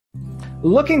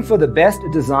Looking for the best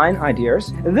design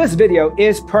ideas? This video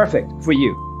is perfect for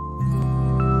you.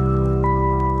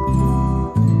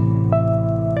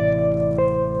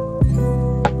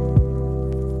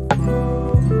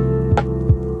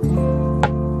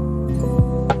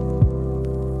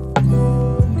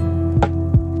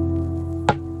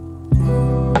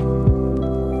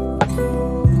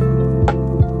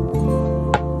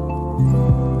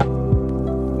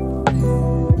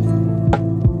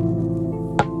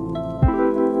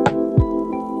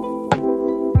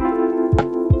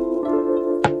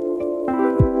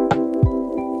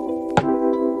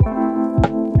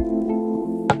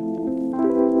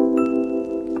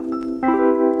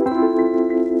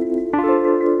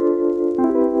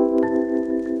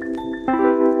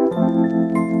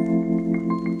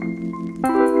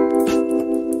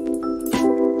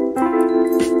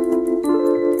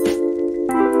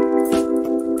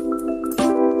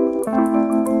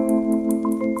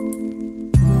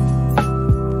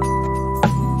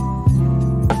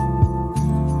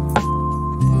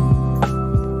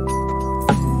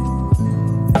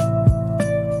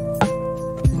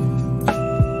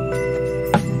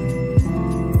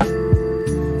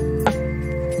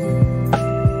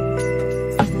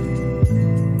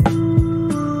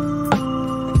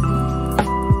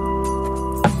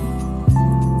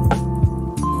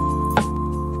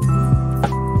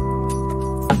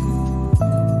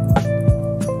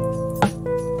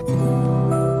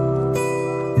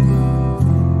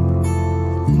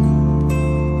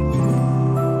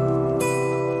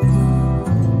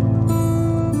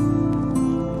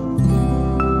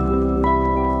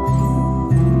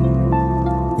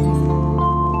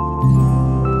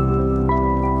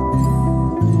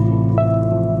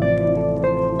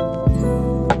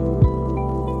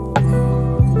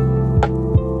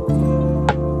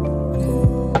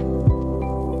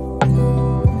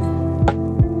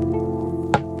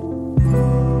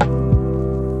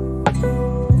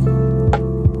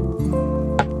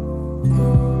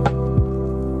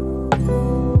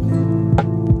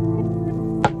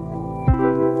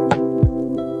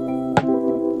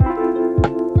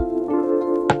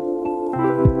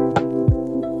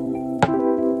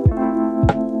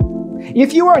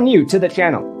 If you are new to the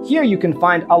channel, here you can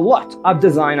find a lot of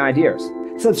design ideas.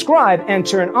 Subscribe and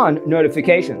turn on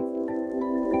notifications.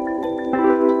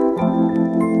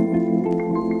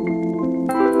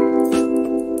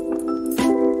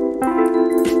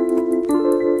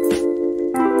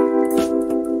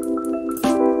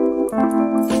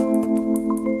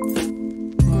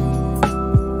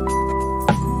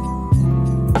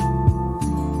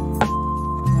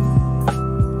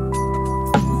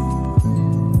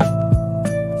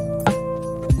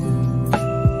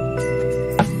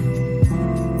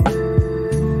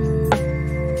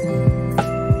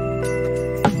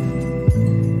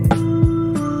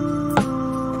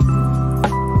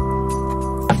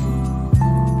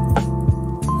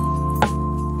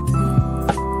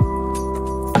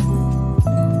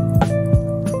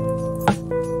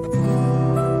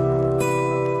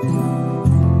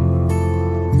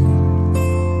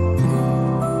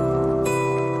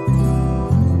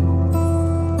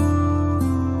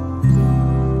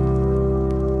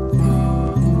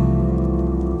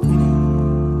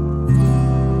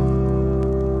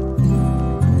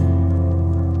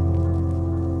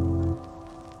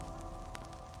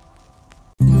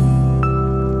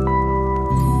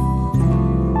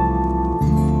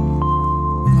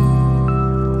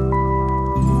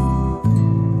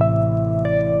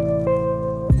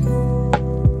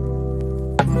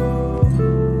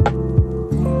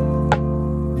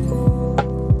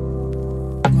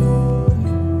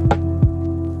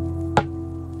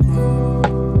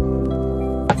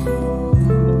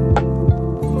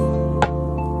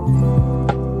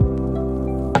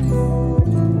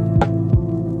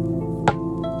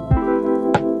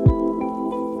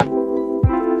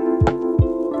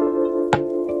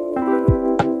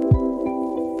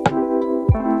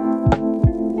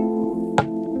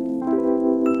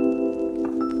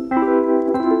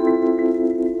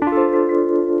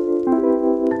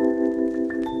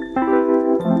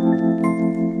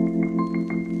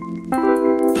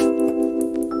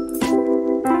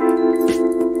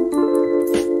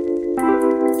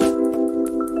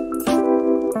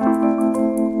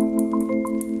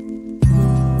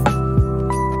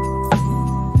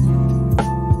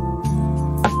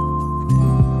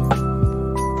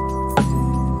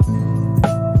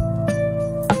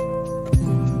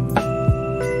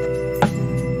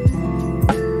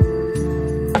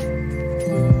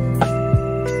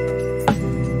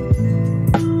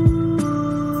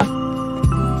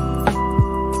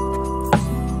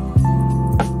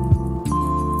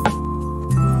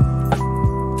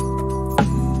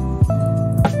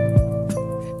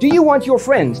 Do you want your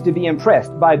friends to be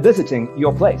impressed by visiting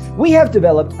your place? We have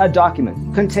developed a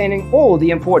document containing all the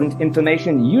important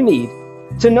information you need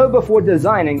to know before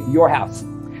designing your house.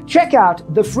 Check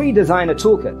out the free designer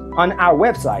toolkit on our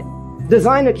website,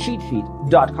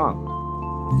 designercheatsheet.com.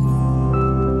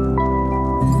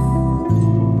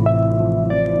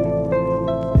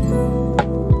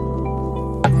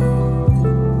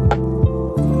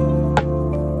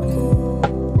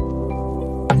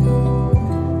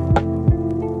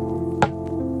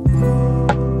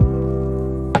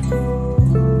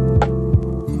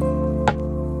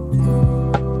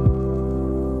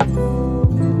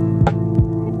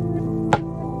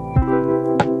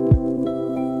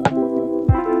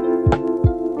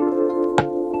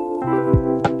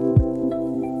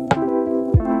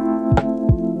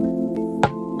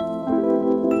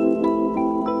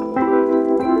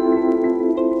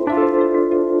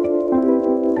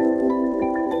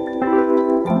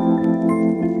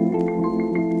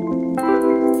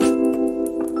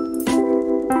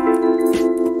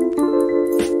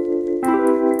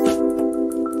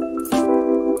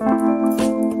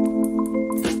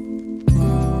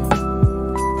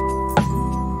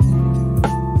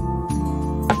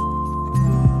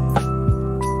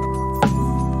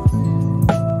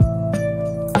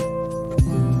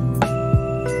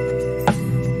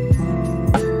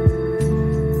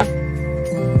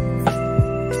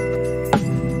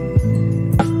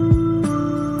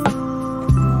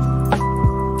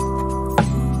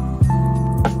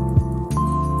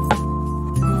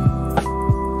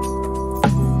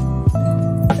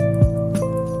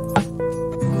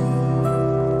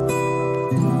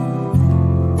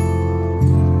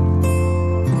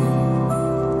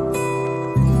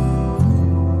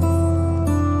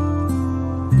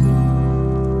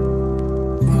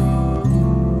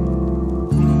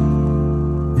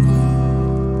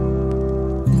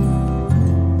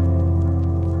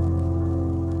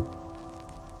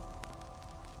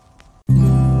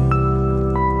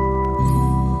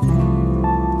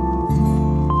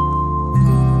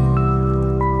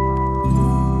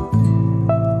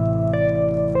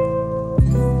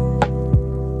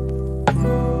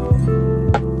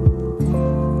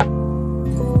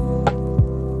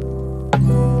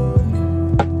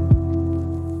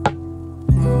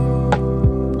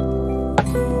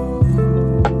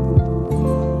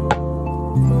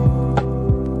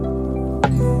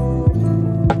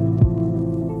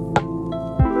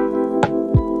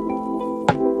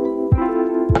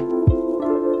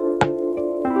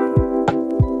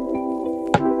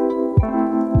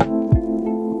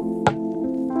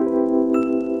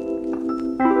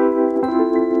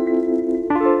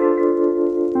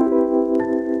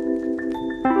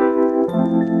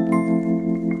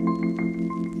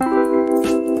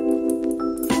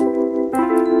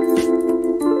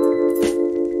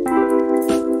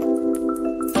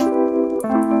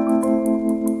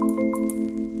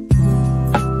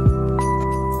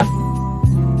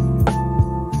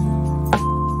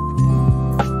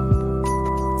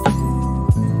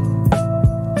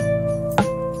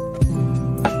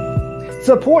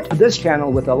 Support this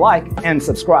channel with a like and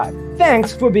subscribe.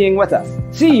 Thanks for being with us.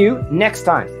 See you next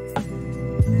time.